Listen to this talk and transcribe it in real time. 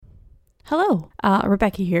Hello,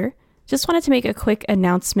 Rebecca here. Just wanted to make a quick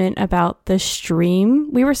announcement about the stream.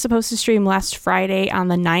 We were supposed to stream last Friday on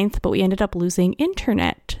the 9th, but we ended up losing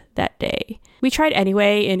internet that day. We tried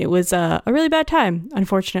anyway, and it was a really bad time,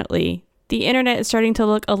 unfortunately. The internet is starting to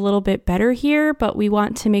look a little bit better here, but we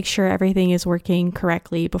want to make sure everything is working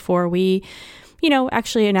correctly before we,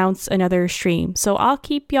 actually announce another stream. So I'll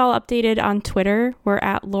keep y'all updated on Twitter. We're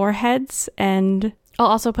at Loreheads, and I'll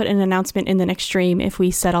also put an announcement in the next stream if we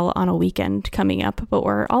settle on a weekend coming up, but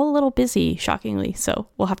we're all a little busy, shockingly, so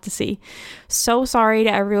we'll have to see. So sorry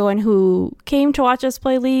to everyone who came to watch us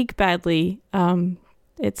play League badly.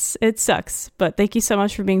 It sucks, but thank you so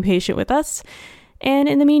much for being patient with us. And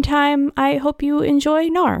in the meantime, I hope you enjoy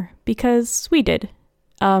Gnar, because we did.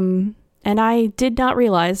 And I did not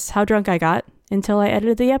realize how drunk I got until I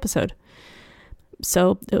edited the episode.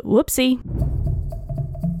 So, whoopsie.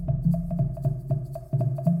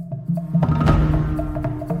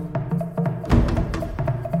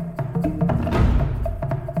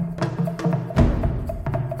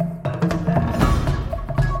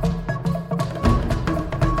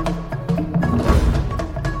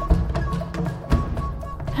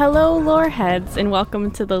 Hello, Loreheads, and welcome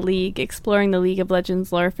to the League, exploring the League of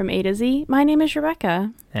Legends lore from A to Z. My name is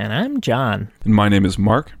Rebecca. And I'm John. And my name is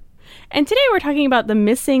Mark. And today we're talking about the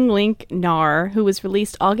missing link Gnar, who was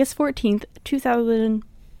released August 14th,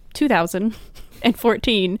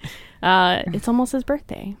 2014. It's almost his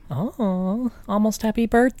birthday. Oh, almost happy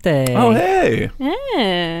birthday. Oh, hey.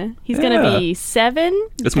 Yeah. He's going to be 7.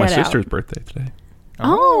 It's my sister's birthday today.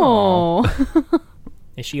 Oh.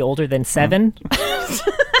 Is she older than 7?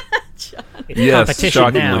 Yes, competition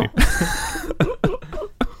shockingly. now.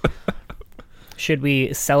 Should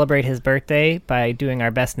we celebrate his birthday by doing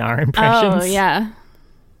our best Gnar impressions? Oh, yeah.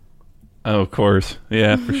 Oh, of course.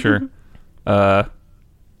 Yeah, for sure. All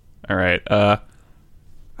right.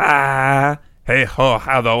 Hey ho,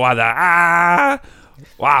 how the wada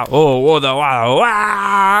wow, oh, the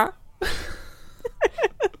wada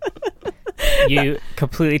You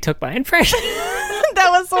completely took my impression. That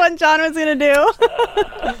was the one John was going to do.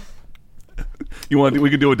 We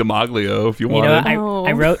could do a Demoglio if you want.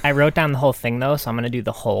 I wrote down the whole thing though, so I'm gonna do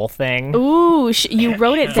the whole thing. Ooh, you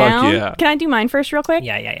wrote it down? Yeah. Can I do mine first real quick?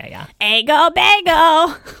 Yeah. Ego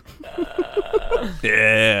bago.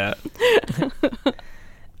 Yeah.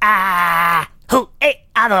 Who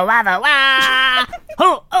wada wada wah.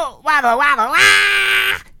 Who wada wada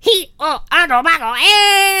wah. He wada wada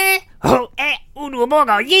eh. Who unu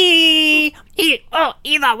bogo ye. He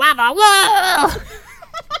ida wada wah.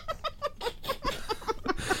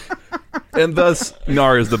 And thus,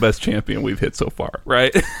 Gnar is the best champion we've hit so far,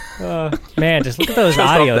 right? Man, just look at those Just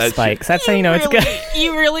audio off that spikes. That's how you know it's good.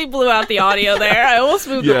 You really blew out the audio there. I almost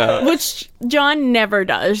moved Yeah. which John never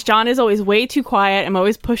does. John is always way too quiet. I'm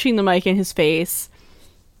always pushing the mic in his face.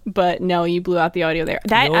 But no, you blew out the audio there.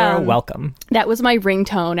 You're welcome. That was my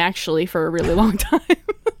ringtone, actually, for a really long time.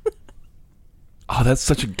 Oh, that's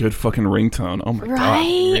such a good fucking ringtone. Oh my god. Right?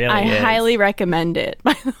 Really I is. highly recommend it,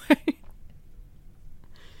 by the way.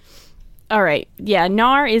 All right. Yeah,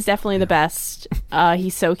 Gnar is definitely the best.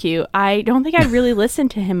 He's so cute. I don't think I really listened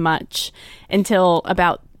to him much until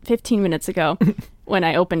about 15 minutes ago when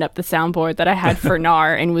I opened up the soundboard that I had for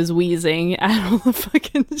Gnar and was wheezing at all the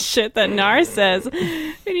fucking shit that Gnar says.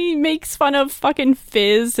 And he makes fun of fucking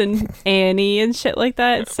Fizz and Annie and shit like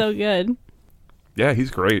that. It's so good. Yeah, he's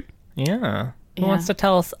great. Yeah. Who Yeah. wants to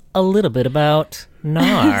tell us a little bit about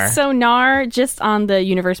Gnar? So Gnar, just on the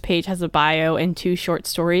universe page, has a bio and 2 short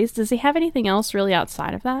stories. Does he have anything else really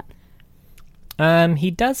outside of that? He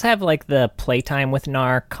does have like the Playtime with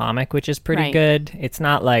Gnar comic, which is pretty Right. good. It's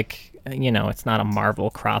not like, it's not a Marvel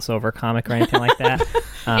crossover comic or anything like that.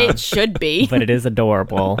 It should be. But it is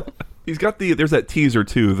adorable. He's got there's that teaser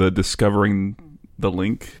too, the discovering the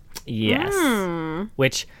link. Yes.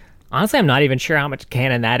 Which, honestly, I'm not even sure how much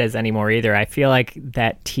canon that is anymore either. I feel like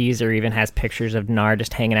that teaser even has pictures of Gnar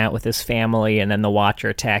just hanging out with his family and then the Watcher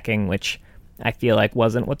attacking, which I feel like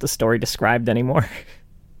wasn't what the story described anymore.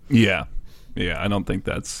 Yeah. Yeah, I don't think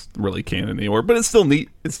that's really canon anymore, but it's still neat.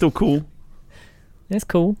 It's still cool. It's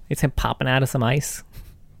cool. It's him popping out of some ice.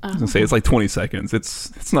 I was gonna say it's like 20 seconds.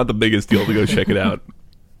 It's not the biggest deal to go check it out.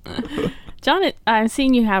 John, I'm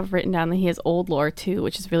seeing you have written down that he has old lore too,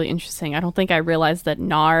 which is really interesting. I don't think I realized that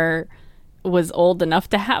Gnar was old enough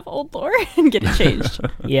to have old lore and get it changed.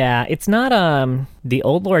 Yeah, it's not, the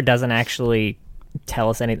old lore doesn't actually tell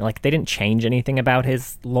us anything. Like, they didn't change anything about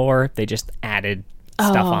his lore. They just added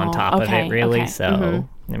stuff on top of it, really. okay. So,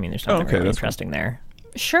 I mean, there's something Okay, really that's interesting there.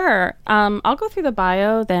 Sure. I'll go through the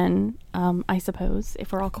bio then, I suppose,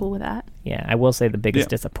 if we're all cool with that. Yeah, I will say the biggest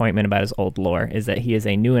disappointment about his old lore is that he is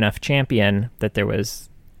a new enough champion that there was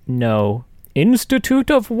no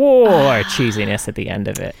Institute of War cheesiness at the end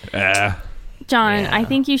of it. John, I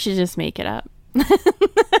think you should just make it up.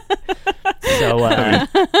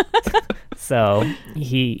 So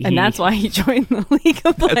he and that's why he joined the League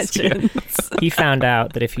of Legends. He found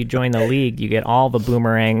out that if you join the league, you get all the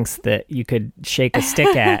boomerangs that you could shake a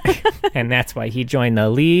stick at, and that's why he joined the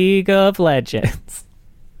League of Legends.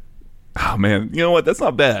 Oh man, you know what? That's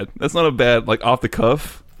not bad. That's not a bad like off the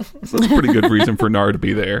cuff. So that's a pretty good reason for Gnar to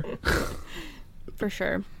be there. For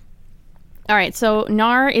sure. All right, so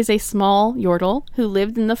Gnar is a small Yordle who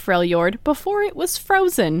lived in the Freljord before it was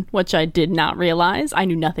frozen, which I did not realize. I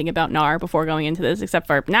knew nothing about Gnar before going into this except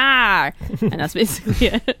for Gnar, and that's basically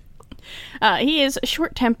it. He is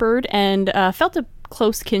short-tempered and felt a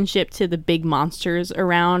close kinship to the big monsters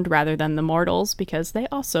around rather than the mortals because they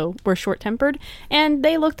also were short-tempered, and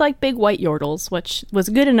they looked like big white Yordles, which was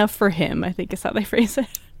good enough for him, I think is how they phrase it.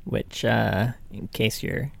 Which, in case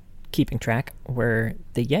you're keeping track, were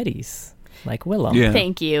the Yetis. Like Willow. Yeah.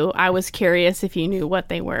 Thank you. I was curious if you knew what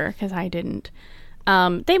they were, because I didn't.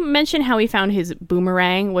 They mentioned how he found his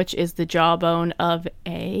boomerang, which is the jawbone of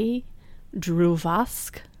a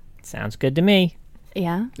Druvask. Sounds good to me.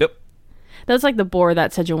 Yeah. Yep. That's like the boar that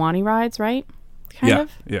Sejuani rides, right? Kind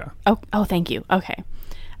of? Yeah. Oh, thank you. Okay.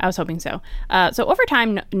 I was hoping so. So over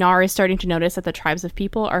time, Gnar is starting to notice that the tribes of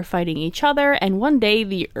people are fighting each other, and one day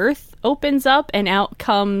the earth opens up and out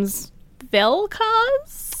comes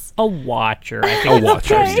Vel'Koz? A watcher, I think it's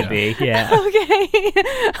supposed to be. Yeah. Okay.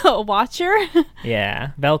 A watcher?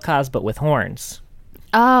 Yeah. Vel'Koz, but with horns.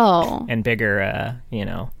 Oh. And bigger,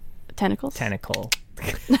 Tentacles? tentacle.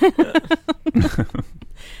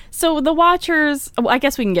 So the Watchers, well, I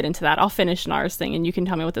guess we can get into that. I'll finish Gnar's thing and you can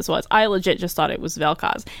tell me what this was. I legit just thought it was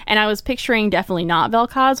Vel'Koz. And I was picturing definitely not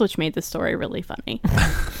Vel'Koz, which made the story really funny.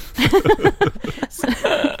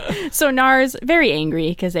 So Gnar's very angry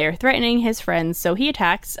because they are threatening his friends. So he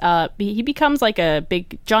attacks. He becomes like a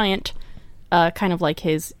big giant, kind of like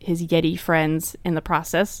his Yeti friends in the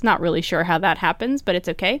process. Not really sure how that happens, but it's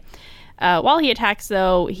okay. While he attacks,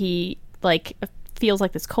 though, he feels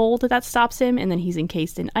like this cold that stops him, and then he's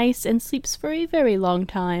encased in ice and sleeps for a very long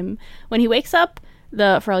time. When he wakes up,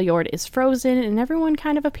 the Freljord is frozen, and everyone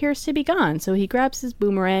kind of appears to be gone. So he grabs his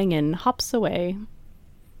boomerang and hops away.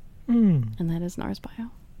 And that is Gnar's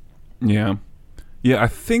bio. Yeah. I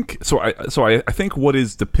think so. I think what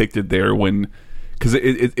is depicted there because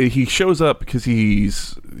he shows up because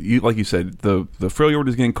like you said, the Freljord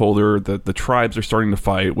is getting colder. The tribes are starting to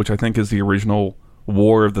fight, which I think is the original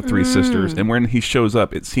War of the Three Sisters. And when he shows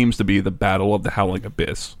up, it seems to be the Battle of the Howling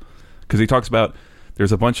Abyss, because he talks about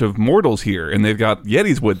there's a bunch of mortals here and they've got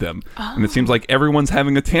Yetis with them, and it seems like everyone's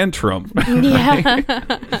having a tantrum. Yeah.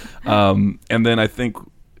 And then I think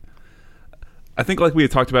like we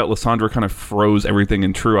had talked about, Lysandra kind of froze everything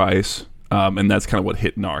in true ice, and that's kind of what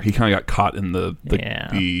hit Gnar. He kind of got caught in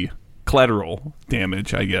the collateral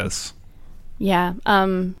damage, I guess. Yeah.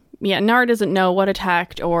 Gnar doesn't know what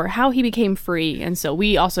attacked or how he became free, and so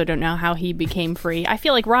we also don't know how he became free. I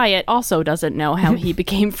feel like Riot also doesn't know how he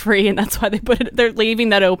became free, and that's why they're leaving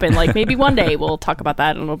that open. Like, maybe one day we'll talk about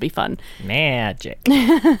that and it'll be fun. Magic.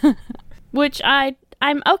 Which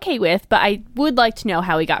I'm okay with, but I would like to know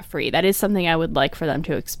how he got free. That is something I would like for them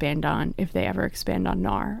to expand on if they ever expand on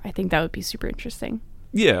Gnar. I think that would be super interesting.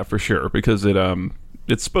 Yeah, for sure, because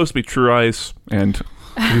it's supposed to be true ice, and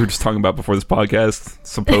we were just talking about before this podcast,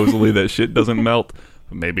 supposedly that shit doesn't melt,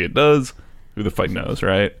 but maybe it does. Who the fuck knows,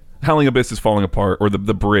 right? Howling Abyss is falling apart, or the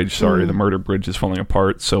bridge, the murder bridge is falling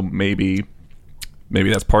apart, so maybe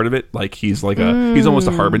that's part of it. Like, he's he's almost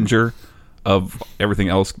a harbinger of everything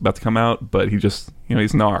else about to come out, but he just,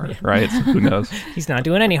 he's Gnar, right? So who knows? He's not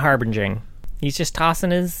doing any harbinging. He's just tossing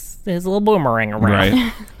his little boomerang around.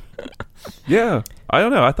 Right. Yeah. I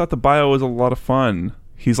don't know. I thought the bio was a lot of fun.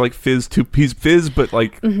 He's like Fizz too. He's Fizz, but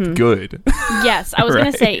good. Yes, I was Right.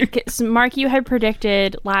 going to say, 'cause Mark, you had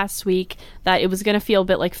predicted last week that it was going to feel a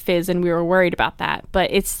bit like Fizz, and we were worried about that. But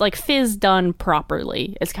it's like Fizz done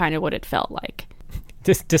properly is kind of what it felt like.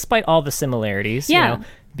 Despite all the similarities, Yeah.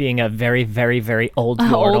 Being a very, very, very old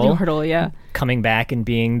Yordle, Old Yordle, yeah. coming back and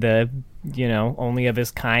being the, only of his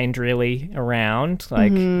kind really around.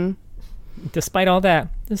 Like, despite all that,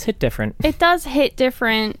 this hit different. It does hit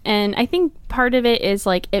different, and I think part of it is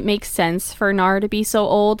like it makes sense for Gnar to be so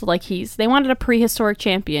old. Like, they wanted a prehistoric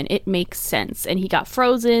champion. It makes sense, and he got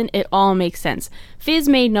frozen. It all makes sense. Fizz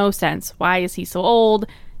made no sense. Why is he so old?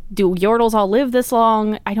 do Yordles all live this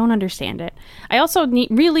long? I don't understand it. I also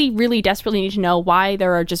really desperately need to know why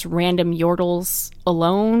there are just random Yordles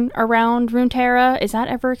alone around Runeterra. Is that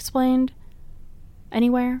ever explained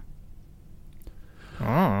anywhere?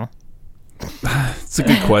 Oh. It's a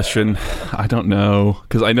good question. I don't know.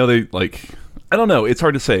 Because I know they, like... I don't know. It's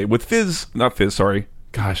hard to say. With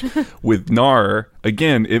Gosh. With Gnar,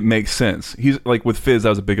 again, it makes sense. He's, like, with Fizz, that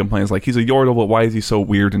was a big complaint. It's like, he's a Yordle, but why is he so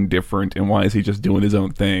weird and different? And why is he just doing his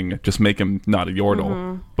own thing? Just make him not a Yordle.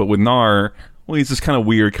 Mm-hmm. But with Gnar... Well, he's this kind of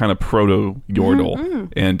weird, kind of proto-Yordle. Mm-hmm.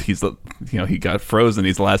 And he's, he got frozen.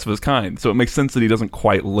 He's the last of his kind. So it makes sense that he doesn't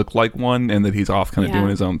quite look like one and that he's off kind of doing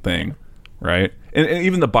his own thing. Right? And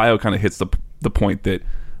even the bio kind of hits the point that,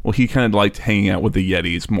 well, he kind of liked hanging out with the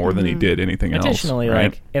Yetis more than he did anything else. Additionally,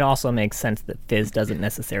 right? like, it also makes sense that Fizz doesn't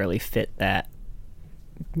necessarily fit that,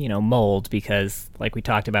 mold because, like we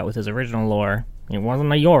talked about with his original lore, he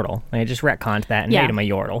wasn't a Yordle. They just retconned that and made him a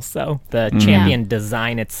Yordle. So the champion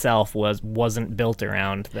design itself wasn't built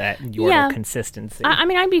around that Yordle consistency. I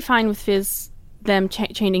mean, I'd be fine with Fizz, them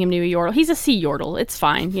changing him to a Yordle. He's a sea Yordle. It's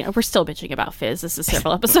fine. We're still bitching about Fizz. This is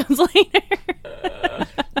several episodes later.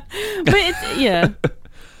 But it's,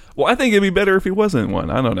 Well, I think it'd be better if he wasn't one.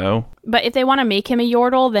 I don't know. But if they want to make him a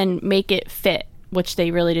Yordle, then make it fit, which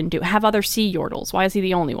they really didn't do. Have other sea Yordles. Why is he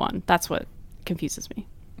the only one? That's what confuses me.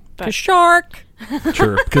 The shark!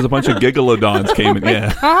 Sure, because a bunch of Gigalodons came in.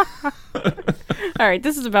 Yeah. All right,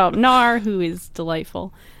 this is about Gnar, who is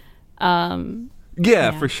delightful.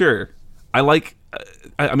 Yeah, for sure. I like...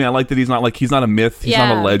 I mean, I like that he's not a myth. He's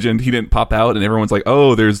not a legend. He didn't pop out and everyone's like,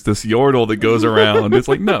 oh, there's this Yordle that goes around. It's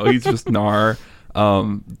like, no, he's just Gnar.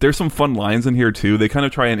 There's some fun lines in here too. They kind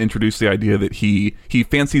of try and introduce the idea that he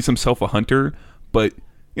fancies himself a hunter, but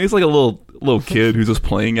he's like a little kid who's just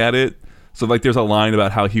playing at it. So like there's a line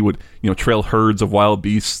about how he would, trail herds of wild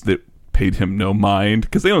beasts that paid him no mind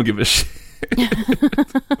because they don't give a shit.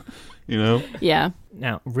 Yeah.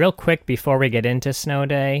 Now, real quick before we get into Snow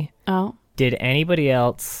Day. Oh. Did anybody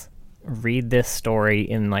else read this story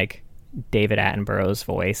in like David Attenborough's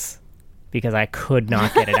voice? Because I could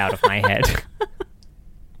not get it out of my head.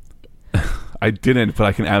 I didn't, but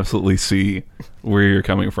I can absolutely see where you're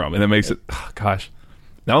coming from. And it makes it, gosh.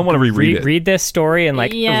 Now I want to reread it. Read this story and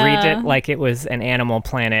read it like it was an Animal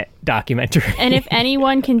Planet documentary. And if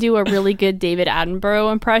anyone can do a really good David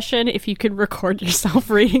Attenborough impression, if you could record yourself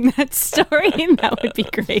reading that story, that would be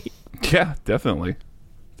great. Yeah, definitely.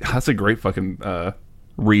 That's a great fucking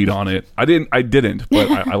read on it. I didn't, but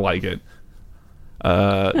I like it.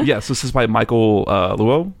 Yes, this is by Michael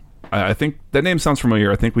Luo. I think that name sounds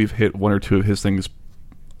familiar. I think we've hit one or two of his things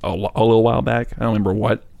a little while back. I don't remember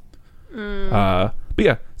what. But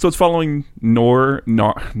yeah, so it's following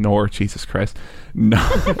Gnar, Jesus Christ,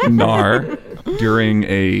 Gnar during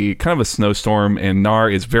a kind of a snowstorm, and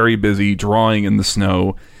Gnar is very busy drawing in the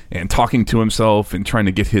snow and talking to himself and trying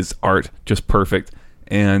to get his art just perfect.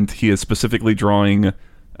 And he is specifically drawing,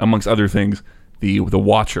 amongst other things, the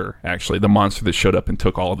Watcher, actually, the monster that showed up and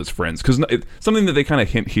took all of his friends. Because something that they kind of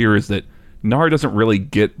hint here is that Gnar doesn't really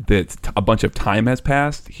get that a bunch of time has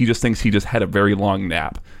passed. He just thinks he just had a very long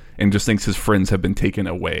nap and just thinks his friends have been taken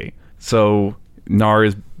away. So Gnar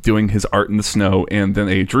is doing his art in the snow, and then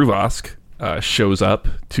a Druvask shows up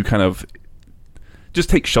to kind of just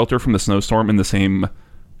take shelter from the snowstorm in the same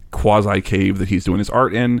quasi-cave that he's doing his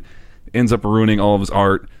art in, ends up ruining all of his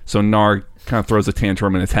art. So Gnar kind of throws a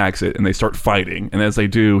tantrum and attacks it, and they start fighting. And as they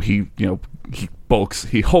do, he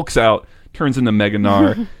hulks out, turns into Mega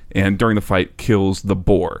Gnar, and during the fight kills the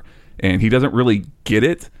boar. And he doesn't really get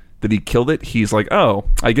it that he killed it. He's like, oh,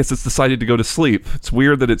 I guess it's decided to go to sleep. It's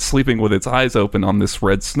weird that it's sleeping with its eyes open on this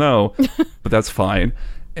red snow, but that's fine.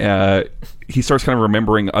 He starts kind of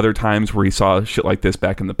remembering other times where he saw shit like this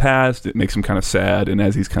back in the past. It makes him kind of sad, and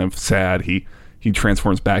as he's kind of sad, he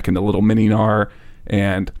transforms back into little mini Gnar,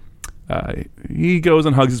 and he goes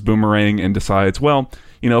and hugs his boomerang and decides, well,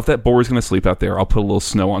 if that boar is going to sleep out there, I'll put a little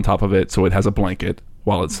snow on top of it so it has a blanket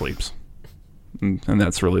while it sleeps. And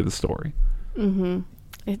that's really the story. Mm-hmm.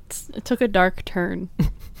 It took a dark turn.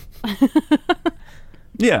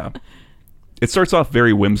 Yeah. It starts off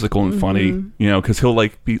very whimsical and funny, because he'll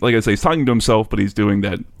be, like I say, he's talking to himself, but he's doing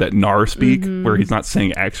that Gnar speak where he's not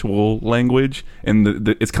saying actual language, and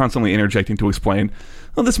it's constantly interjecting to explain,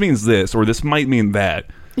 well, this means this, or this might mean that,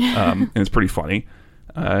 and it's pretty funny.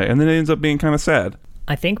 And then it ends up being kind of sad.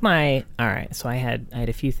 I think all right, so I had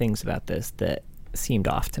a few things about this that seemed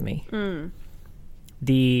off to me.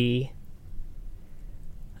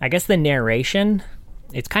 I guess the narration,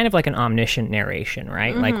 it's kind of like an omniscient narration,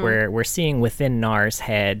 right? Like we're seeing within Gnar's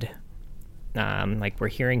head, like we're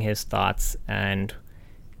hearing his thoughts, and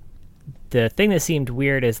the thing that seemed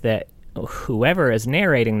weird is that whoever is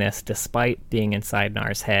narrating this, despite being inside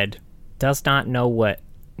Nar's head, does not know what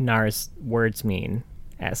Nar's words mean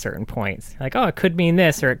at certain points. Like, oh, it could mean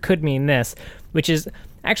this or it could mean this, which is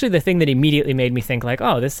actually the thing that immediately made me think, like,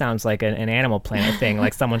 oh, this sounds like an Animal Planet thing.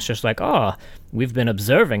 Like someone's just like, oh, we've been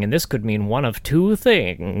observing and this could mean one of two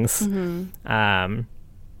things.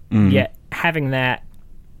 Yet having that,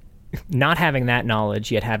 not having that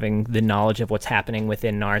knowledge, yet having the knowledge of what's happening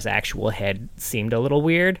within Nar's actual head seemed a little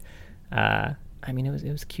weird. I mean,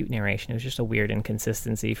 it was cute narration. It was just a weird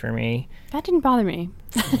inconsistency for me. That didn't bother me.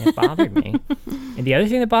 It bothered me. And the other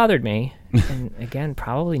thing that bothered me, and again,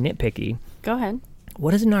 probably nitpicky. Go ahead.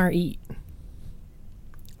 What does Nar eat?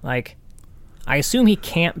 Like, I assume he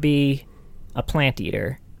can't be a plant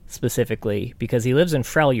eater, specifically, because he lives in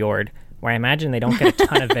Freljord, where I imagine they don't get a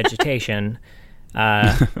ton of vegetation.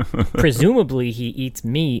 Presumably, he eats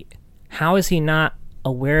meat. How is he not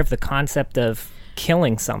aware of the concept of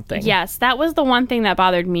killing something? Yes, that was the one thing that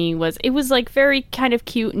bothered me. Was it was like very kind of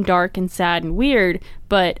cute and dark and sad and weird,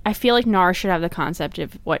 but I feel like Nar should have the concept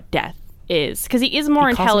of what death is, because he is more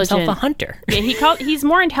intelligent. Calls himself a hunter. Yeah, he's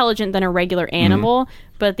more intelligent than a regular animal,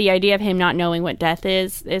 but the idea of him not knowing what death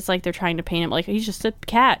is like they're trying to paint him like he's just a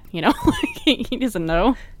cat, you know? He doesn't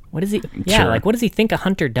know. What is he? Yeah, Sure. like what does he think a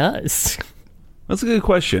hunter does? That's a good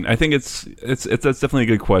question. I think it's that's definitely a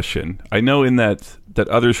good question. I know in that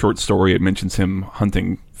other short story it mentions him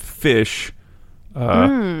hunting fish.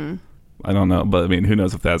 I don't know, but I mean, who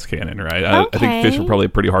knows if that's canon, right? I think fish are probably a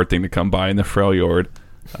pretty hard thing to come by in the Freljord.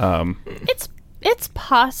 It's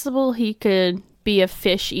possible he could be a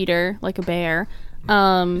fish eater, like a bear,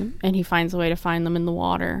 and he finds a way to find them in the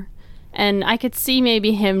water. And I could see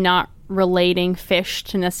maybe him not relating fish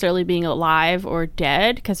to necessarily being alive or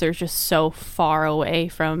dead, because they're just so far away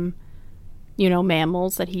from, you know,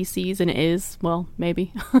 mammals that he sees and is. Well,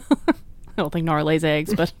 maybe. I don't think Nar lays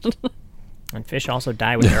eggs, but... And fish also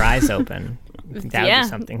die with their eyes open. That would be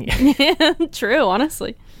something. True,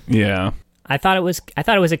 honestly. Yeah. I thought it was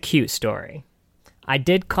a cute story.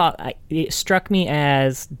 It struck me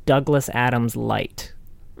as Douglas Adams light.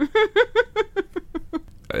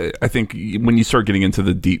 I think when you start getting into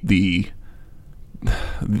the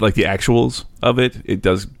actuals of it, it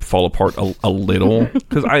does fall apart a little.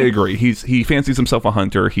 Because I agree, he fancies himself a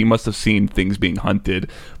hunter. He must have seen things being hunted,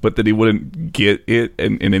 but that he wouldn't get it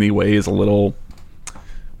in any way is a little.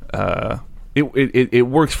 It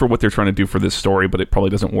works for what they're trying to do for this story, but it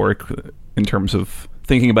probably doesn't work in terms of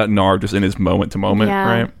thinking about Nar just in his moment to moment,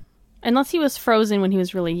 right? Unless he was frozen when he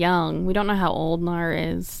was really young. We don't know how old Nar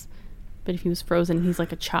is. But if he was frozen, he's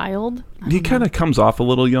like a child. He kind of comes off a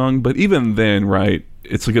little young, but even then, right,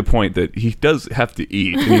 it's a good point that he does have to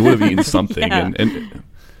eat, and he would have eaten something. Yeah. And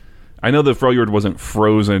I know the Freljord wasn't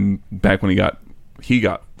frozen back when he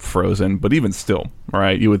got frozen, but even still,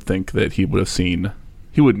 right, you would think that he would have seen,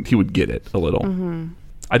 he would get it a little. Mm-hmm.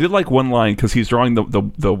 I did like one line, because he's drawing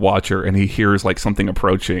the Watcher, and he hears like something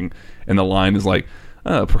approaching, and the line is like,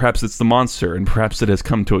 perhaps it's the monster, and perhaps it has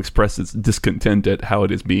come to express its discontent at how it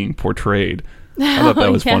is being portrayed. I thought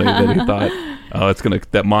that was funny that he thought,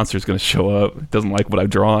 that monster's gonna show up. It doesn't like what I've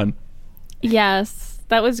drawn. Yes,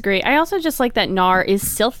 that was great. I also just like that Nar is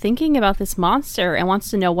still thinking about this monster and wants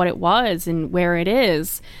to know what it was and where it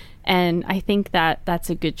is. And I think that that's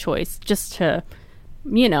a good choice, just to,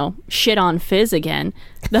 you know, shit on Fizz again.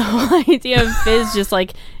 The whole idea of Fizz just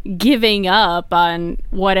like giving up on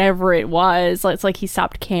whatever it was. It's like he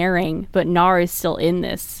stopped caring, but Nar is still in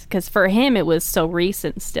this, because for him it was so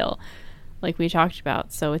recent still, like we talked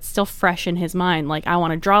about. So it's still fresh in his mind. Like, I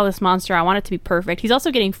want to draw this monster. I want it to be perfect. He's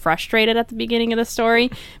also getting frustrated at the beginning of the story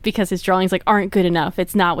because his drawings like aren't good enough.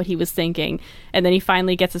 It's not what he was thinking. And then he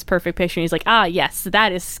finally gets his perfect picture and he's like, yes,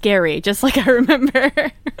 that is scary. Just like I remember.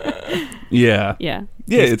 Yeah. Yeah.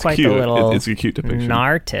 Yeah, He's it's quite cute. the little It's a cute depiction.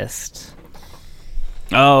 Nartist.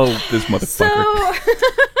 Oh, this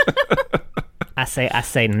motherfucker. I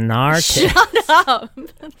say nartist. Shut up.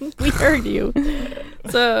 We heard you.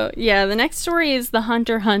 So, yeah, the next story is The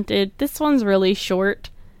Hunter Hunted. This one's really short.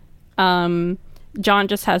 John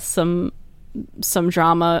just has some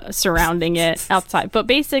drama surrounding it outside. But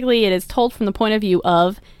basically, it is told from the point of view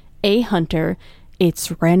of a hunter. It's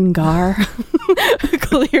Rengar.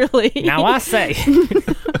 Clearly. Now I say.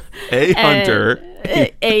 A hunter.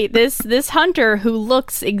 This hunter who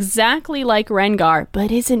looks exactly like Rengar,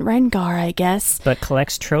 but isn't Rengar, I guess. But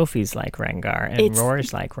collects trophies like Rengar and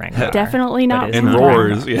roars like Rengar. Definitely not. And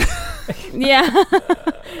roars, yeah. Yeah.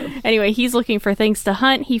 Anyway, he's looking for things to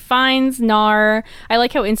hunt. He finds Gnar. I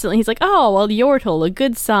like how instantly he's like, oh, well, Yordle, a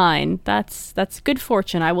good sign. That's good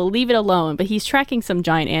fortune. I will leave it alone. But he's tracking some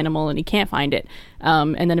giant animal and he can't find it.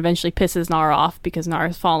 And then eventually pisses Gnar off because Gnar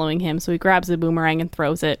is following him. So he grabs the boomerang and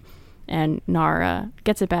throws it. And Gnar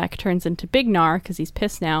gets it back, turns into Big Gnar because he's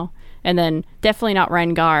pissed now. And then definitely not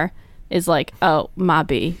Rengar is like, oh,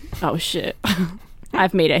 Mabi. Oh, shit.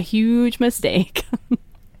 I've made a huge mistake.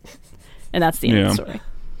 And that's the end of the story.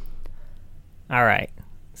 All right.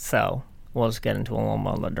 So we'll just get into a little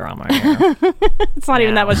more of the drama here. It's not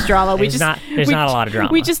even that much drama. There's not a lot of drama.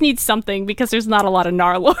 We just need something because there's not a lot of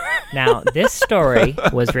Gnar lore. Now, this story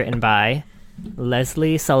was written by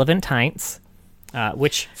Leslie Sullivan Tynes,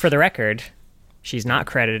 which, for the record, she's not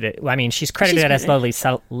credited. Well, I mean, she's credited as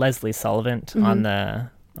Leslie Sullivan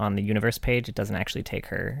on the universe page. It doesn't actually take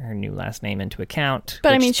her new last name into account.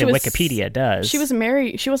 But I mean, Wikipedia does. She wasn't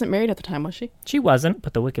married at the time, was she? She wasn't,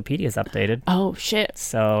 but the Wikipedia's updated. Oh shit.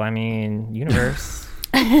 So I mean, universe.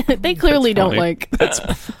 They clearly don't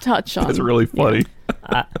touch on. That's really funny.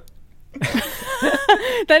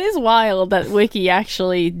 That is wild that Wiki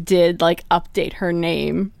actually did update her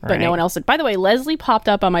name, but no one else did. By the way, Leslie popped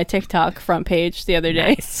up on my TikTok front page the other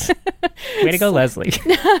day. Nice. Way to go, Leslie.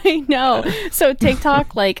 I know. So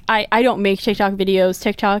TikTok, I don't make TikTok videos.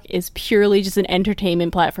 TikTok is purely just an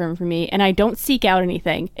entertainment platform for me, and I don't seek out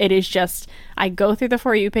anything. It is just, I go through the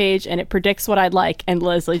For You page, and it predicts what I'd like, and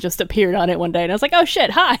Leslie just appeared on it one day, and I was like, oh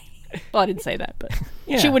shit, hi. Well, I didn't say that, but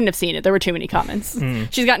she wouldn't have seen it. There were too many comments.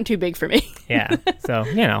 She's gotten too big for me. Yeah. So,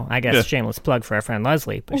 I guess shameless plug for our friend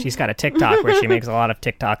Leslie, but she's got a TikTok where she makes a lot of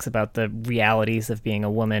TikToks about the realities of being a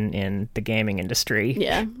woman in the gaming industry.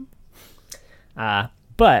 Yeah.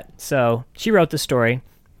 So she wrote the story.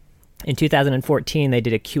 In 2014, they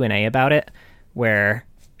did a Q&A about it where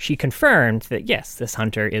she confirmed that, yes, this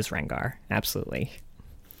hunter is Rengar. Absolutely.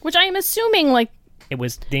 Which I am assuming, it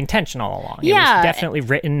was the intention all along. Yeah. It was definitely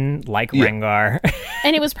written like Rengar.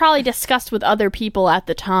 And it was probably discussed with other people at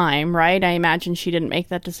the time, right? I imagine she didn't make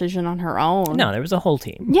that decision on her own. No, there was a whole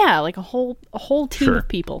team. Yeah, a whole team of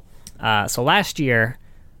people. So last year,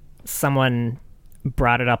 someone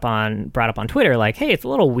brought up on Twitter, hey, it's a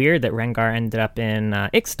little weird that Rengar ended up in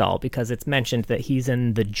Ixtal because it's mentioned that he's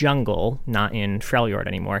in the jungle, not in Freljord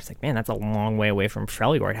anymore. It's like, man, that's a long way away from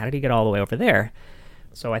Freljord. How did he get all the way over there?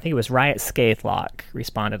 So I think it was Riot Skaithlock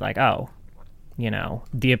responded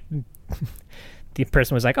the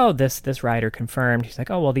person was like, oh, this rioter confirmed. He's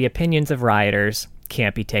like, oh, well, the opinions of rioters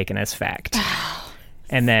can't be taken as fact.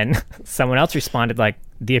 And then someone else responded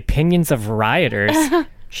the opinions of rioters?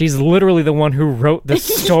 She's literally the one who wrote the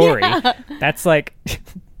story. Yeah. That's wow,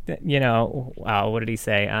 what did he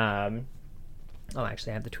say?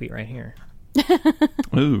 Actually, I have the tweet right here.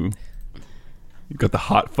 Ooh. You've got the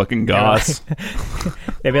hot fucking goss.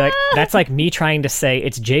 They'd be like, that's like me trying to say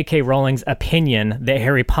it's J.K. Rowling's opinion that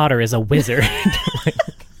Harry Potter is a wizard.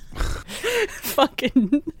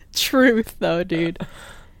 Fucking truth, though, dude.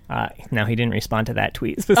 No, he didn't respond to that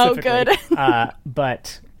tweet specifically. Oh, good.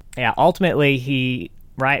 But, yeah, ultimately,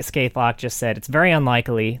 Riot Skaithlock just said it's very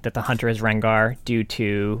unlikely that the hunter is Rengar due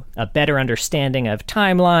to a better understanding of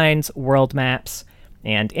timelines, world maps,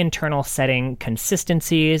 and internal setting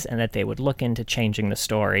consistencies, and that they would look into changing the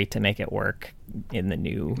story to make it work in the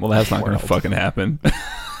new Well, that's not going to fucking happen.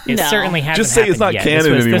 It certainly hasn't Just say it's not yet.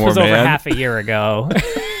 canon anymore, This was over man. half a year ago.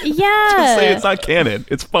 Yeah. Just say it's not canon.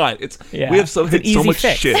 It's fine. We have so much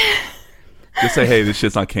fix. shit. Just say, hey, this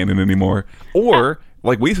shit's not canon anymore. Or,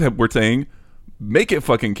 we're saying, make it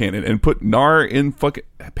fucking canon and put Gnar in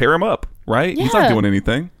pair him up, right? Yeah. He's not doing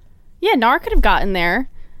anything. Yeah, Gnar could have gotten there.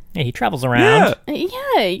 Yeah, he travels around.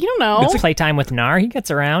 Yeah, you don't know. It's playtime with Gnar. He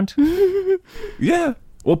gets around. Yeah.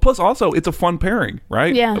 Well, plus also, it's a fun pairing,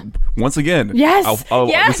 right? Yeah. Once again, yes.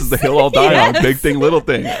 This is the hill I'll die on. Big thing, little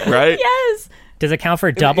thing, right? Yes. Does it count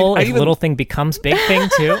for double if little thing becomes big thing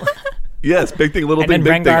too? Yes, big thing, little and thing,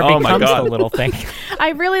 then big Rengar thing. Oh my becomes god, the little thing. I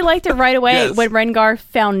really liked it right away when Rengar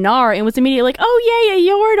found Gnar and was immediately like, "Oh yeah,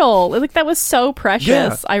 Yordle!" That was so precious.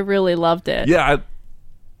 Yeah. I really loved it. Yeah.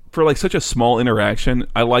 For such a small interaction,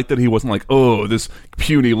 I like that he wasn't like, oh, this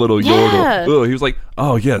puny little Yordle. Oh, he was like,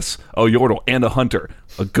 oh yes, Yordle and a hunter,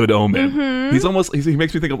 a good omen. Mm-hmm. He's almost he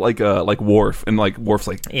makes me think of like Worf, and Worf's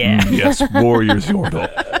like, yes, warriors Yordle,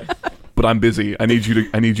 but I'm busy. I need you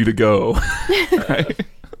to go. Right?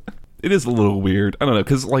 It is a little weird. I don't know,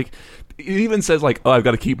 because it even says oh, I've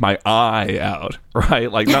got to keep my eye out,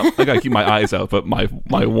 right? Not I got to keep my eyes out, but my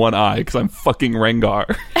one eye because I'm fucking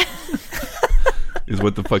Rengar. Is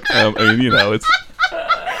what the fuck? It's. I don't think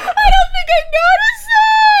I noticed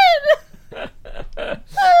it.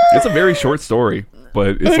 It's a very short story. but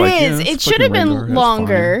it's It like is. yeah, It it's should have fucking Rengar, been that's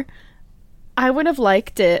longer. I would have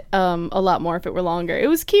liked it a lot more if it were longer. It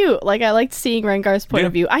was cute. Like, I liked seeing Rengar's point Yeah.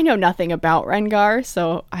 of view. I know nothing about Rengar,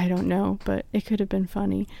 so I don't know, but it could have been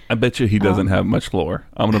funny. I bet you he doesn't have much lore.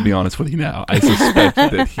 I'm going to be honest with you now. I suspect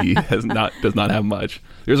that he does not have much.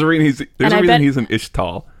 There's a reason he's an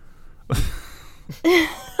Ishtal.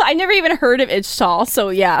 I never even heard of Ichtal, so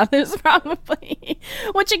yeah, there's probably...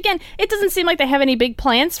 Which, again, it doesn't seem like they have any big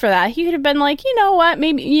plans for that. He could have been like, you know what,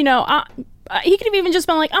 maybe, he could have even just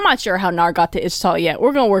been like, I'm not sure how Nar got to Ichtal yet.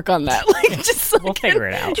 We're going to work on that. Like, just like, We'll figure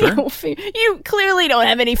it out. You clearly don't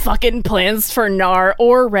have any fucking plans for Nar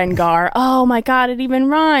or Rengar. Oh my god, it even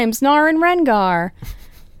rhymes. Nar and Rengar.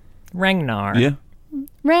 Rengnar. Yeah.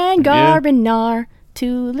 Rengar Yeah. and Nar,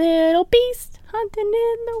 two little beasts hunting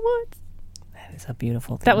in the woods. That is a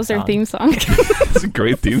beautiful theme That was their song. theme song. It's a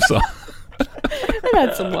great theme song. I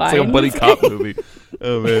had some lines. It's like a buddy cop movie.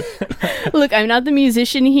 Oh, man. Look, I'm not the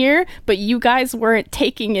musician here, but you guys weren't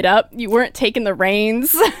taking it up. You weren't taking the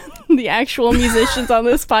reins. The actual musicians on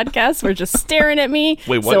this podcast were just staring at me.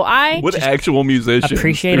 Wait, what? So I, What actual musician?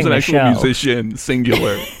 appreciating There's an the actual show. musician,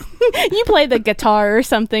 singular. you play the guitar or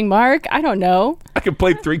something, Mark. I don't know. I can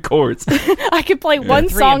play 3 chords. I could play one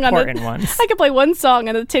Three song on important the. ones. I could play one song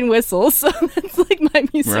on the tin whistle, so that's like my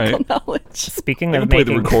musical Right. knowledge. Speaking I of can play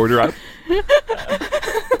the making recorder.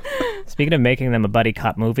 speaking of making them a buddy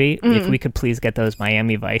cop movie, Mm. if we could please get those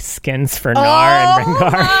Miami Vice skins for Nar and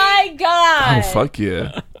Rengar. my god! Oh, fuck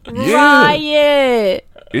yeah. Yeah. Riot!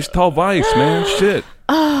 It's tall Vice, man. Shit.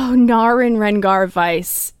 Oh, Nar and Rengar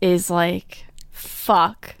Vice is like,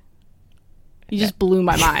 fuck. You just blew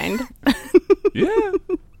my mind. Yeah.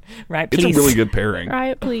 Right, It's please. a really good pairing.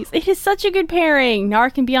 Riot, please. It is such a good pairing. Nar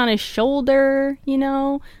can be on his shoulder,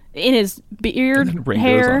 in his beard And then Ring goes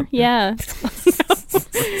hair. on. Yeah.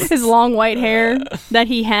 His long white hair that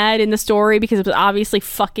he had in the story because it was obviously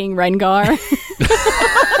fucking Rengar.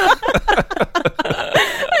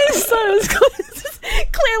 I just thought it was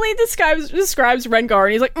clearly describes Rengar,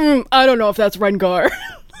 and he's like, I don't know if that's Rengar.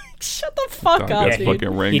 Shut the fuck God, up, that's dude. fucking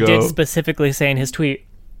Rango. He did specifically say in his tweet,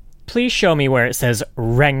 please show me where it says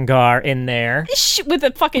Rengar in there. With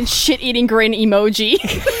a fucking shit-eating grin emoji.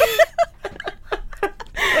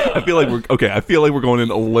 I feel like we're going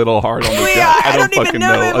in a little hard on this We guy. are. I don't even fucking know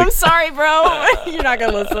know. him. Like, I'm sorry, bro. You're not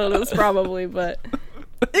gonna listen to this probably, but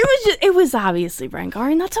it was obviously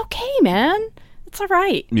Rengar, and that's okay, man. It's all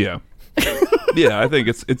right. yeah. Yeah, I think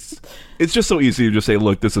it's just so easy to just say,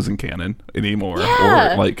 look, this isn't canon anymore,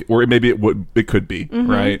 Yeah. or maybe it could be,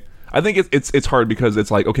 right? I think it's hard because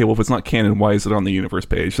it's like, okay, well, if it's not canon, why is it on the universe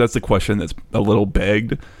page? That's the question that's a little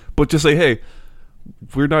begged. But just say, hey,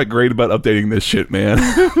 we're not great about updating this shit, man.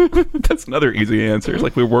 That's another easy answer. It's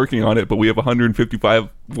like we're working on it, but we have 155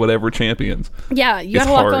 whatever champions. Yeah, you It's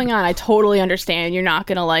got a lot hard. going on. I totally understand. You're not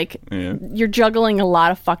gonna Yeah. you're juggling a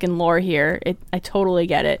lot of fucking lore here. I totally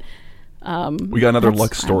get it. We got another That's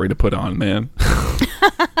Lux fine. story to put on, man.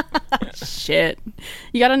 Shit.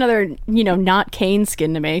 You got another, not Kane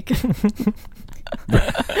skin to make.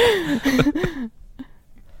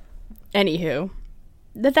 Anywho,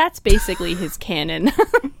 that's basically his canon.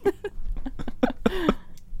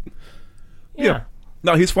 Yeah.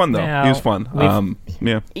 No, he's fun though. Now, He's fun.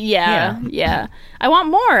 Yeah. Yeah. I want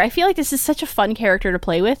more. I feel like this is such a fun character to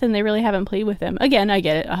play with, and they really haven't played with him. Again, I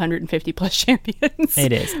get it. 150 plus champions.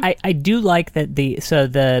 It is. I do like that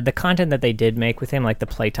the content that they did make with him, like the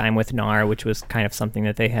playtime with Nar, which was kind of something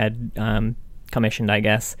that they had commissioned, I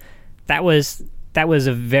guess. That was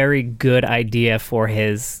a very good idea for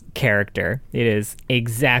his character. It is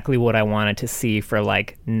exactly what I wanted to see for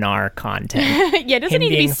like Nar content. Yeah, it doesn't Him need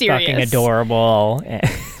to be being serious. fucking adorable.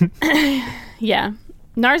 Yeah.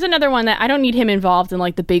 Nar's another one that I don't need him involved in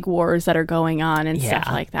like the big wars that are going on and stuff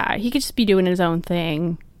Yeah. like that. He could just be doing his own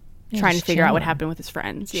thing, trying to just figure out what chilling. happened with his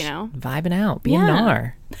friends, Vibing out, being Yeah.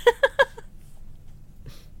 Nar.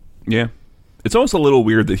 Yeah. It's almost a little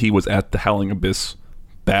weird that he was at the Howling Abyss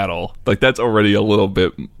battle. Like, that's already a little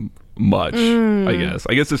bit much, I guess.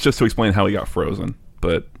 I guess it's just to explain how he got frozen,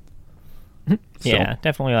 but... still. Yeah,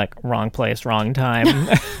 definitely like wrong place, wrong time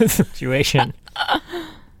situation.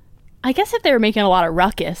 I guess if they were making a lot of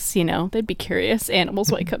ruckus, they'd be curious.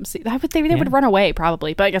 Animals might come see. They would run away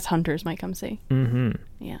probably, but I guess hunters might come see. Mm-hmm.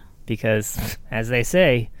 Yeah. Because, as they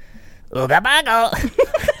say, Ooga buggle.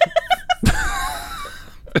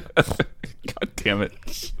 God damn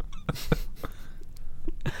it.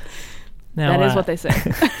 now, That is what they say.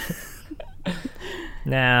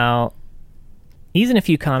 Now, he's in a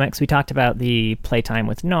few comics. We talked about the playtime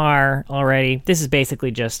with Nar already. This is basically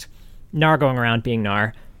just Nar going around being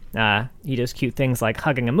Nar. He does cute things like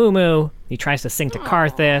hugging a moo. He tries to sing to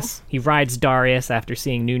Karthus. He rides Darius after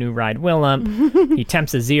seeing Nunu ride Willem. He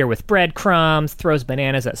tempts Azir with breadcrumbs, throws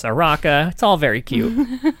bananas at Soraka. It's all very cute.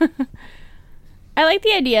 I like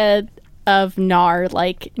the idea of Gnar,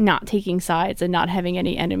 like, not taking sides and not having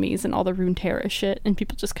any enemies and all the Runeterra shit, and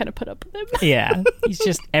people just kind of put up with him. Yeah, he's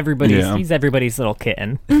just everybody's. Yeah. He's everybody's little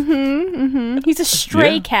kitten. He's a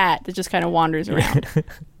stray Yeah. cat that just kind of wanders around.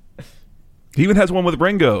 He even has one with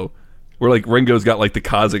Rengo, where like Rengo's got like the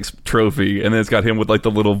Kha'Zix trophy, and then it's got him with like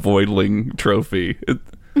the little Voidling trophy.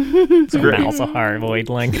 It's great. Malzahar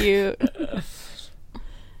Voidling. Cute.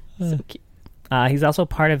 So cute. He's also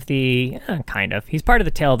part of the He's part of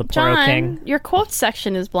the Tale of the Poro John, King. your quotes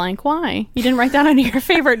section is blank. Why? You didn't write down any of your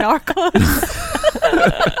favorite Gnar quotes?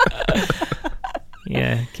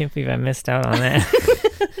 Yeah, can't believe I missed out on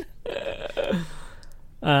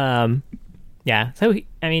that. Yeah, so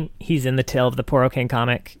he's in the Tale of the Poro King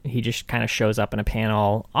comic. He just kind of shows up in a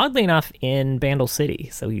panel, oddly enough, in Bandle City.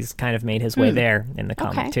 So he's kind of made his way there in the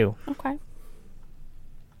comic too. Okay.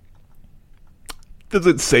 Does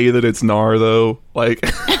it say that it's Gnar though? Like,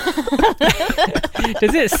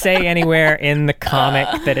 Does it say anywhere in the comic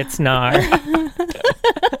that it's Gnar?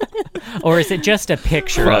 Or is it just a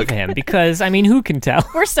picture of him? Because, who can tell?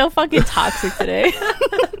 We're so fucking toxic today.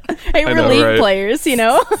 Hey, we're know, league right? players, you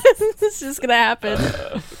know? It's just gonna happen.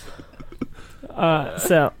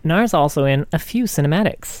 So, Gnar's also in a few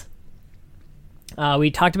cinematics.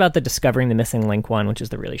 We talked about the Discovering the Missing Link one, which is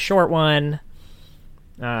the really short one.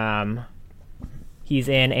 He's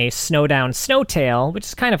in a Snowdown Snowtail, which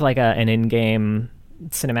is kind of like an in-game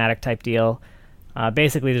cinematic type deal.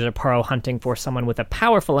 Basically, there's a Poro hunting for someone with a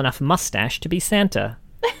powerful enough mustache to be Santa.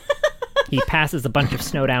 He passes a bunch of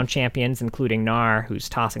Snowdown champions, including Gnar, who's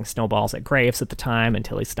tossing snowballs at Graves at the time,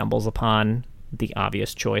 until he stumbles upon the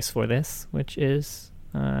obvious choice for this, which is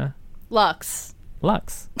Lux.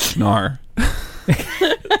 Lux. Gnar.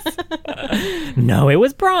 No, it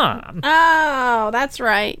was Braum. Oh, that's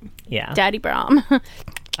right. Yeah. Daddy Braum.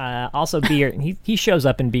 Also, he shows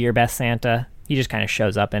up in Be Your Best Santa. He just kind of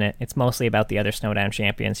shows up in it. It's mostly about the other Snowdown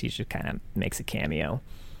champions. He just kind of makes a cameo.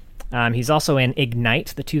 He's also in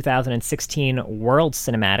Ignite, the 2016 World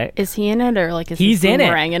Cinematic. Is he in it, or like is He's he in it.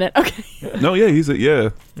 Boomerang in it? Okay. No, yeah, yeah.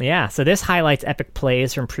 Yeah, so this highlights epic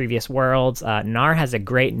plays from previous worlds. Gnar has a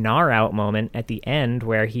great Gnar out moment at the end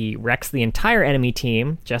where he wrecks the entire enemy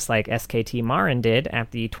team, just like SKT Marin did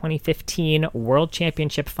at the 2015 World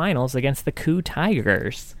Championship Finals against the Ku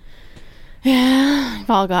Tigers. We've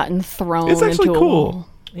all gotten thrown It's actually into a cool. wall.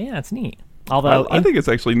 Yeah, it's neat. Although, I think it's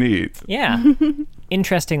actually neat. yeah,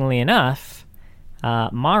 interestingly enough,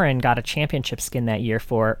 Marin got a championship skin that year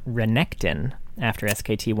for Renekton after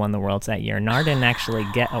SKT won the Worlds that year. Gnar didn't actually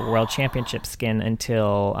get a World Championship skin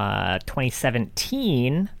until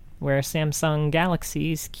 2017, where Samsung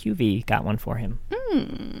Galaxy's QV got one for him.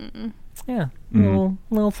 Yeah,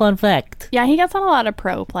 little fun fact. Yeah, he gets on a lot of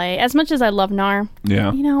pro play. As much as I love Gnar,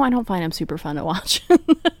 Yeah. you know, I don't find him super fun to watch.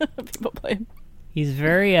 People play him. He's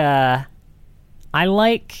very,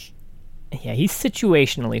 he's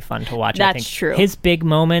situationally fun to watch. I That's think true. His big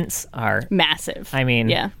moments are, Massive.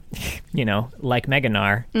 yeah. Like Mega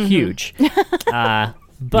Gnar, Mm-hmm. huge.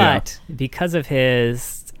 But because of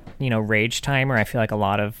his, rage timer, I feel like a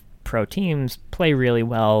lot of pro teams play really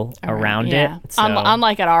well around yeah. it. So,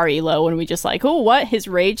 Unlike at our elo when we just like, oh, what? His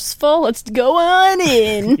rage's full? Let's go on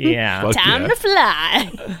in. yeah, Fuck Time yeah. to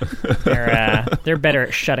fly. they're better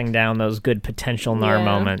at shutting down those good potential Gnar Yeah.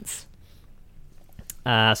 moments.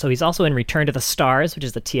 So he's also in Return to the Stars, which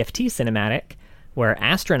is the TFT cinematic, where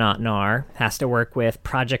astronaut Gnar has to work with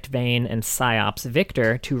Project Vane and Psyops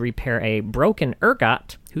Victor to repair a broken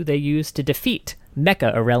Urgot, who they use to defeat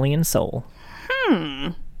Mecha Aurelion Sol.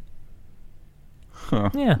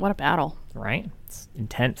 Yeah, What a battle. right? It's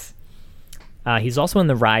intense. He's also in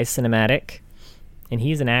the Rise cinematic, and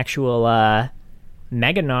he's an actual...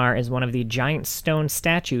 Mega Gnar is one of the giant stone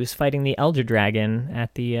statues fighting the Elder Dragon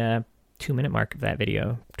at the 2-minute mark of that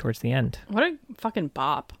video towards the end. What a fucking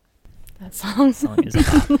bop. That song. Song is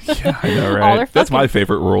about. Yeah, I know, Oh, right? they're That's fucking- my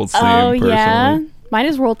favorite world theme, Oh, personally. yeah. Mine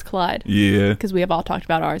is Worlds Collide. Yeah. Because we have all talked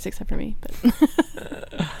about ours except for me. But,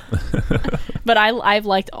 but I've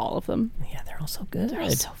liked all of them. Yeah, they're all so good. They're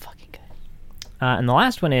so fucking good. And the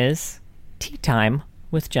last one is Tea Time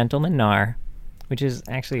with Gentleman Gnar, which is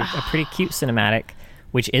actually a pretty cute cinematic,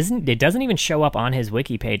 which it doesn't even show up on his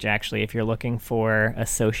wiki page, actually, if you're looking for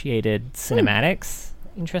associated cinematics,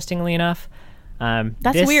 interestingly enough.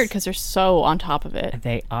 That's weird because they're so on top of it.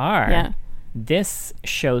 They are. Yeah. This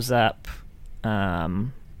shows up.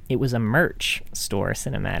 It was a merch store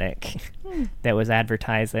cinematic that was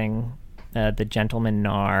advertising the Gentleman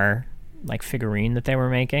Gnar like figurine that they were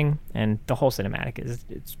making, and the whole cinematic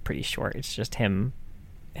it's pretty short. It's just him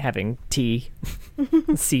having tea,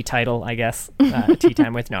 C title, I guess, tea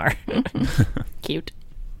time with Gnar. Cute.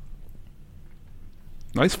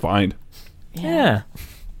 Nice find. Yeah.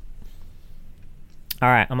 All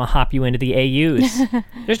right, I'm gonna hop you into the AUs.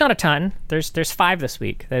 There's not a ton. There's 5 this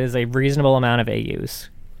week. That is a reasonable amount of AUs.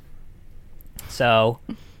 So,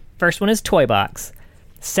 first one is Toy Box.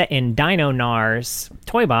 Set in Dino Gnar's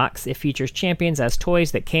Toy Box, it features champions as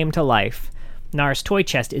toys that came to life. Gnar's toy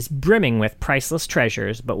chest is brimming with priceless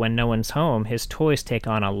treasures, but when no one's home, his toys take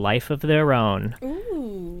on a life of their own.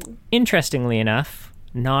 Ooh. Interestingly enough,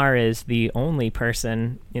 Gnar is the only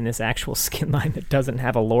person in this actual skin line that doesn't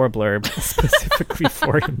have a lore blurb specifically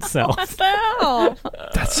for himself. What the hell?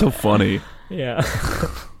 That's so funny. Yeah.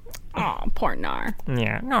 Oh, poor Gnar.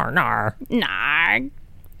 Yeah. Gnar. Gnar.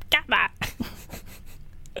 Got that.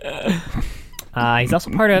 He's also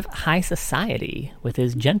part of high society with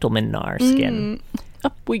his Gentleman Gnar skin.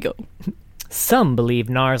 Up we go. Some believe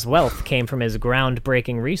Gnar's wealth came from his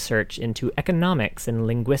groundbreaking research into economics and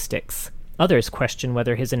linguistics. Others question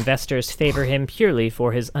whether his investors favor him purely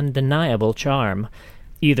for his undeniable charm.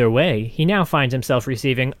 Either way, he now finds himself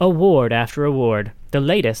receiving award after award, the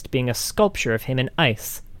latest being a sculpture of him in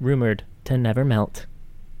ice, rumored to never melt.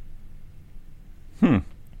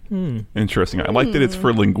 Interesting. I like that it's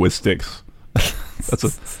for linguistics.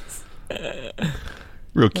 That's a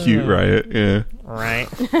real cute, right? Yeah. Right.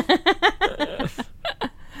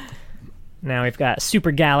 Now we've got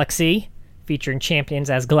Super Galaxy, featuring champions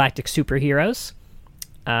as galactic superheroes.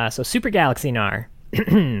 So Super Galaxy Gnar.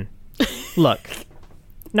 Look,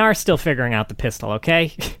 Gnar's still figuring out the pistol,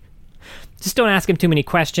 okay? Just don't ask him too many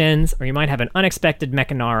questions, or you might have an unexpected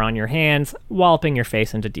Mecha Gnar on your hands, walloping your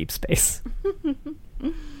face into deep space.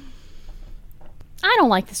 I don't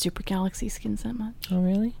like the Super Galaxy skins that much. Oh,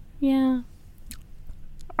 really? Yeah.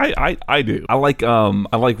 I do. I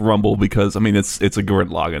like Rumble because I mean it's a Gurren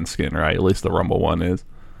Lagann skin, right? At least the Rumble one is.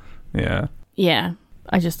 Yeah. Yeah.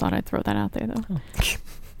 I just thought I'd throw that out there, though.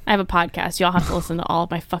 I have a podcast. Y'all have to listen to all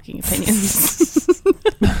of my fucking opinions.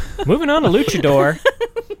 Moving on to Luchador.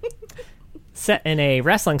 Set in a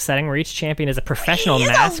wrestling setting where each champion is a professional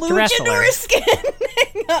masked wrestler. Skin.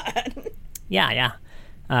 Hang on. Yeah.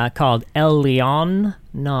 Called El Leon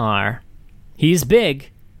Gnar. He's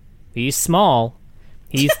big. He's small.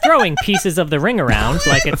 He's throwing pieces of the ring around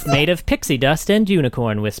like it's made of pixie dust and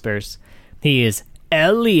unicorn whispers. He is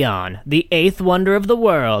El Leon, the 8th wonder of the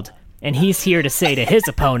world, and he's here to say to his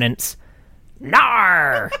opponents,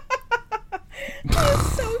 Gnar!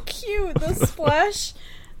 That's so cute. The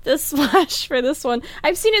splash for this one.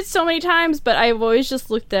 I've seen it so many times, but I've always just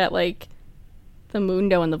looked at, like, the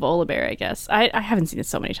Mundo and the Volibear, I guess. I haven't seen it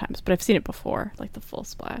so many times, but I've seen it before, like the full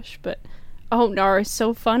splash. But, oh, Gnar is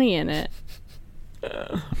so funny in it.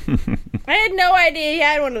 I had no idea he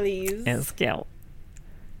had one of these. And Scout.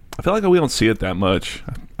 I feel like we don't see it that much.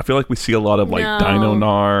 I feel like we see a lot of like No. Dino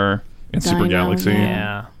Gnar and Super Dino, Galaxy.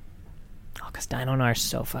 Yeah. Oh, because Dino Gnar's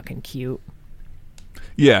so fucking cute.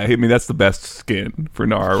 Yeah, I mean that's the best skin for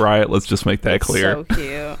Gnar, right? Let's just make that clear. So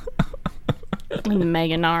cute. And the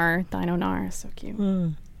Mega Gnar, Dino Gnar is so cute.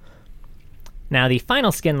 Now, the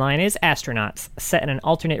final skin line is Astronauts. Set in an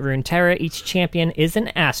alternate Runeterra, each champion is an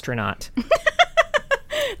astronaut.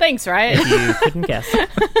 Thanks, Riot. You couldn't guess.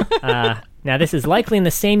 Now, this is likely in the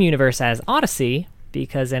same universe as Odyssey,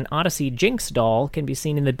 because an Odyssey Jinx doll can be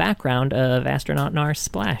seen in the background of Astronaut Gnar's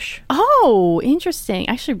splash. Oh, interesting.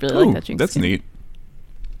 I actually really Ooh, like that Jinx that's skin. neat.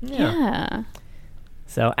 Yeah.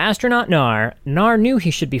 So, Astronaut Gnar knew he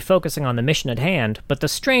should be focusing on the mission at hand, but the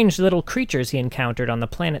strange little creatures he encountered on the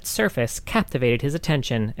planet's surface captivated his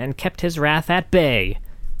attention and kept his wrath at bay.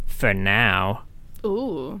 For now.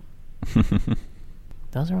 Ooh.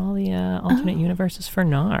 Those are all the alternate universes for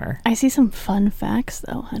Gnar. I see some fun facts,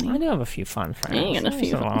 though, honey. I do have a few fun facts. Ain't a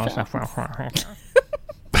few fun facts.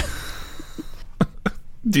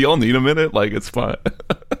 Do y'all need a minute? Like it's fun.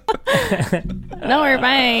 No, we're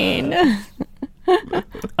fine.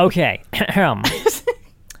 Okay.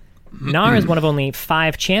 Gnar is one of only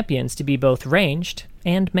 5 champions to be both ranged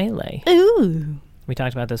and melee. Ooh. We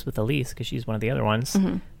talked about this with Elise because she's one of the other ones.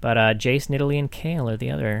 But Jace, Nidalee, and Kale are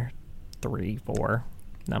the other 3, 4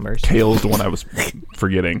 numbers. Kale's the one I was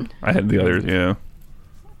forgetting. I had the others, yeah.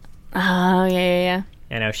 Oh, yeah.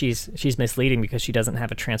 I know she's misleading because she doesn't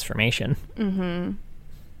have a transformation.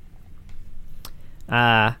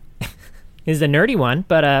 Is the nerdy one,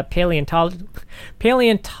 but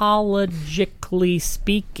paleontologically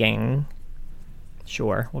speaking,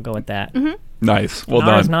 sure, we'll go with that. Nice. Well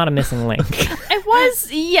Nar is done. not a missing link.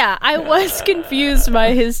 I was confused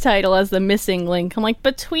by his title as the missing link. I'm like,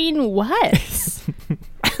 between what?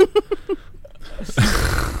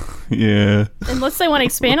 Yeah. Unless they want to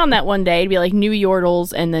expand on that one day, it'd be like New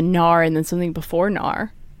Yordles and then Nar and then something before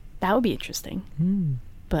Nar. That would be interesting.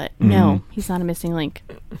 But no, he's not a missing link.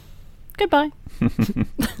 Goodbye.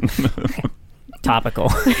 Topical.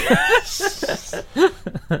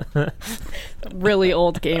 Really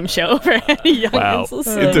old game show for any youngins Wow.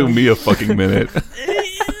 listening. It took me a fucking minute.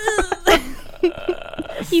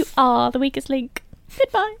 You are the weakest link.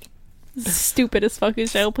 Goodbye. Stupidest fucking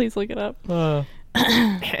show. Please look it up.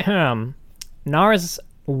 Nar is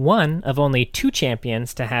one of only 2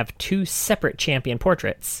 champions to have 2 separate champion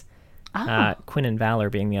portraits. Quinn and Valor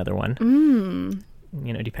being the other one.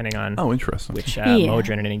 You know, depending on Oh, interesting. which Yeah. mode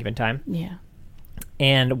you're in at any given time. Yeah.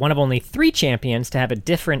 And one of only 3 champions to have a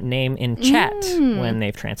different name in chat when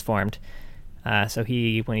they've transformed. So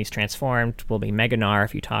when he's transformed, will be Mega Gnar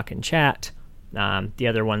if you talk in chat. The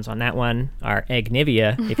other ones on that one are Egg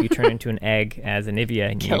Nivea if you turn into an egg as a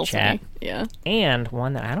Nivea in your Kills chat. me. Yeah. And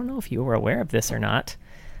one that I don't know if you were aware of this or not.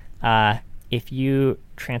 If you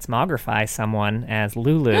transmogrify someone as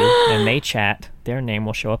Lulu and they chat, their name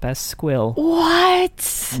will show up as Squill.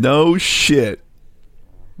 What? No shit.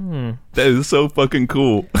 That is so fucking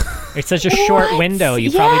cool. It's such a short window. You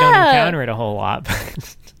probably don't encounter it a whole lot.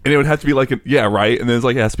 And it would have to be like, yeah, right? And then it's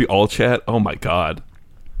like, it has to be all chat. Oh my God.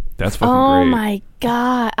 That's fucking Oh great. my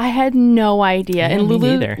god. I had no idea. And me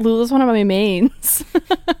neither. Lulu's one of my mains.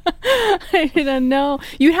 I didn't know.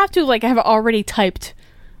 You'd have to have already typed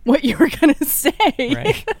what you were going to say.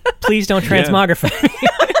 Right. Please don't transmogrify.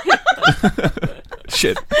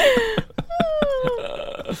 Shit.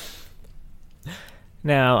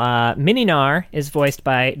 Now, Mini Gnar is voiced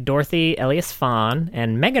by Dorothy Elias Fawn,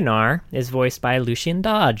 and Mega Gnar is voiced by Lucian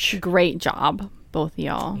Dodge. Great job, both of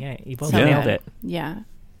y'all. Yeah, you both Yeah. nailed it. Yeah.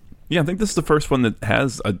 Yeah, I think this is the first one that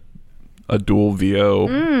has a dual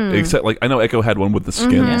VO. Except, I know Echo had one with the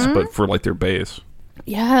skins, but for, their base.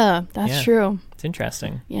 Yeah, that's Yeah. true. It's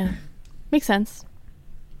interesting. Yeah. Makes sense.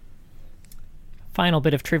 Final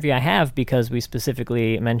bit of trivia I have, because we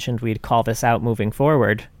specifically mentioned we'd call this out moving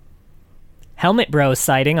forward. Helmet Bro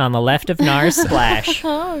sighting on the left of Gnar's splash.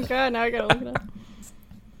 Oh god, now I gotta look it up.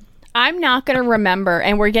 I'm not gonna remember,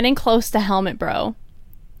 and we're getting close to Helmet Bro.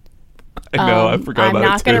 I know, I forgot I'm about it.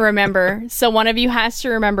 not gonna too. remember. So one of you has to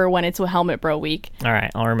remember when it's Helmet Bro week. All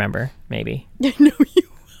right, I'll remember. Maybe. No, you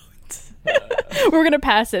won't. We're gonna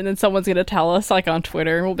pass it, and then someone's gonna tell us on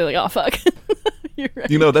Twitter, and we'll be like, "Oh fuck." You're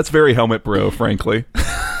right. That's very Helmet Bro, frankly.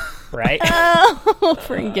 Right? I'll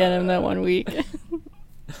forget him that one week.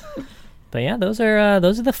 But yeah, those are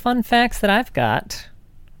the fun facts that I've got.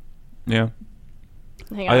 Yeah.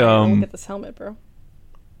 Hang on, I gotta look at this Helmet Bro.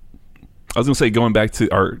 I was gonna say, going back to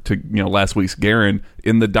last week's Garen,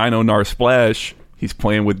 in the Dino Gnar Splash, he's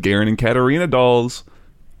playing with Garen and Katarina dolls.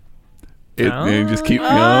 They just keep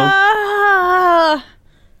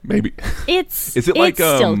maybe It's Is it like,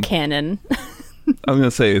 still canon. I was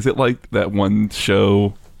gonna say, is it like that one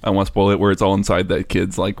show, I won't spoil it, where it's all inside that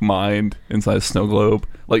kid's mind inside a snow globe?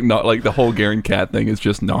 Not like the whole Garen Cat thing is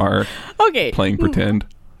just Gnar Okay, playing pretend.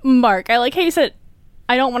 Mark, I like how you said,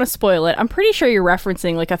 I don't want to spoil it. I'm pretty sure you're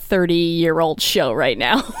referencing a 30-year-old show right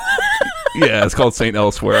now. Yeah, it's called Saint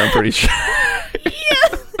Elsewhere, I'm pretty sure.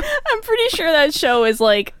 I'm pretty sure that show is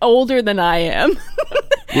older than I am.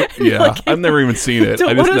 Yeah, I've never even seen it. Don't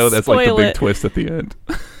I just wanna know that's the spoil big it. twist at the end.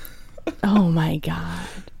 Oh my god.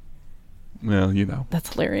 Well,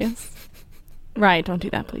 That's hilarious. Right, don't do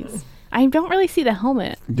that, please. I don't really see the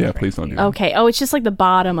helmet. Yeah, please don't do that. Okay. Oh, it's just the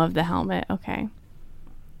bottom of the helmet. Okay.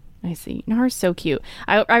 I see. Nar's so cute.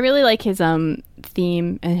 I really like his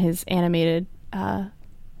theme and his animated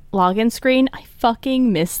login screen. I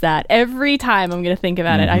fucking miss that. Every time I'm gonna think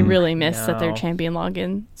about it, I really miss that they're No. champion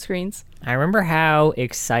login screens. I remember how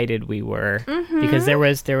excited we were because there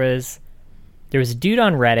was a dude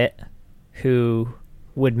on Reddit who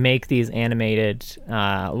would make these animated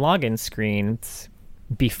login screens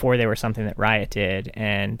before they were something that Riot did,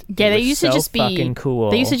 and Yeah, it they was used so to just be fucking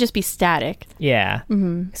cool. They used to just be static. Yeah.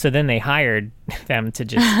 So then they hired them to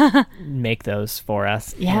just make those for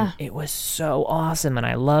us. Yeah. And it was so awesome, and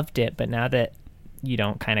I loved it. But now that you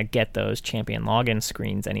don't kind of get those champion login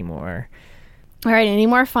screens anymore. All right, any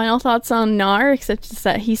more final thoughts on Gnar, except just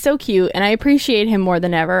that he's so cute, and I appreciate him more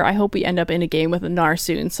than ever. I hope we end up in a game with a Gnar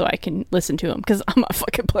soon so I can listen to him, because I'm not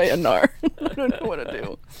fucking playing Gnar. I don't know what to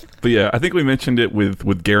do. But yeah, I think we mentioned it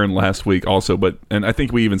with Garen last week also, and I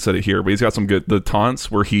think we even said it here, but he's got some good, the taunts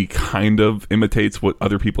where he kind of imitates what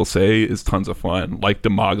other people say is tons of fun, like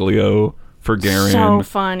Demaglio for Garen. So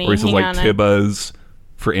funny. Where he says Hang like on. Tibbas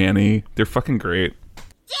for Annie. They're fucking great.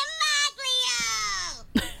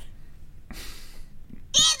 Demoglio!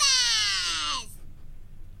 Tibbas!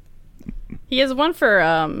 He has one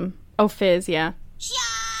for Fizz, yeah.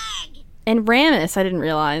 Sharg! And Ramus, I didn't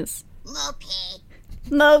realize. Loki!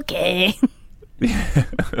 Okay.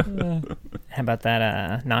 How about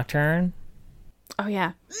that Nocturne? Oh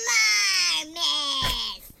yeah.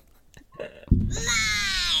 Marmis!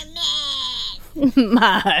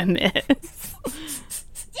 Marmus.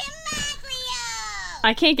 Demoglio!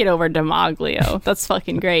 I can't get over Demoglio. That's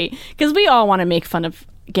fucking great. Because we all want to make fun of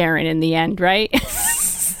Garen in the end, right?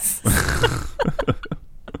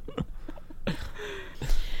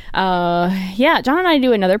 Yeah, John and I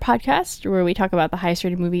do another podcast where we talk about the highest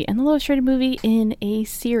rated movie and the lowest rated movie in a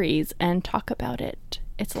series and talk about it.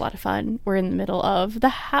 It's a lot of fun. We're in the middle of The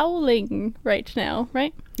Howling right now,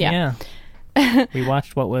 right? Yeah. We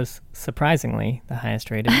watched what was surprisingly the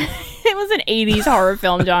highest rated. It was an 80s horror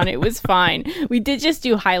film, John. It was fine. We did just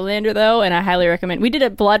do Highlander, though, and I highly recommend. We did a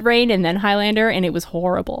Blood Rain and then Highlander, and it was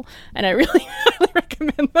horrible. And I really highly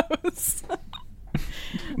recommend those.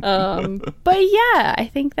 But yeah, I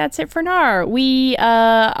think that's it for now. We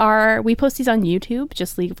post these on YouTube,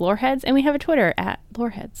 just League of Loreheads, and we have a Twitter at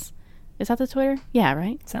Loreheads. Is that the Twitter? Yeah,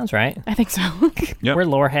 right? Sounds right. I think so. Yep. We're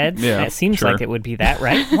Loreheads. Yeah, It seems sure. like it would be that,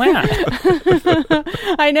 right? Why not?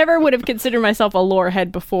 I never would have considered myself a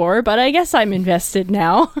Lorehead before, but I guess I'm invested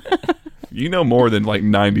now. You know more than like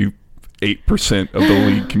 98% of the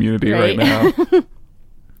League community right now.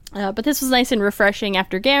 But this was nice and refreshing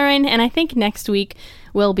after Garen, and I think next week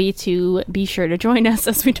will be sure to join us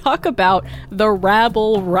as we talk about the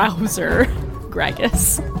rabble rouser,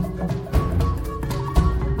 Gragas.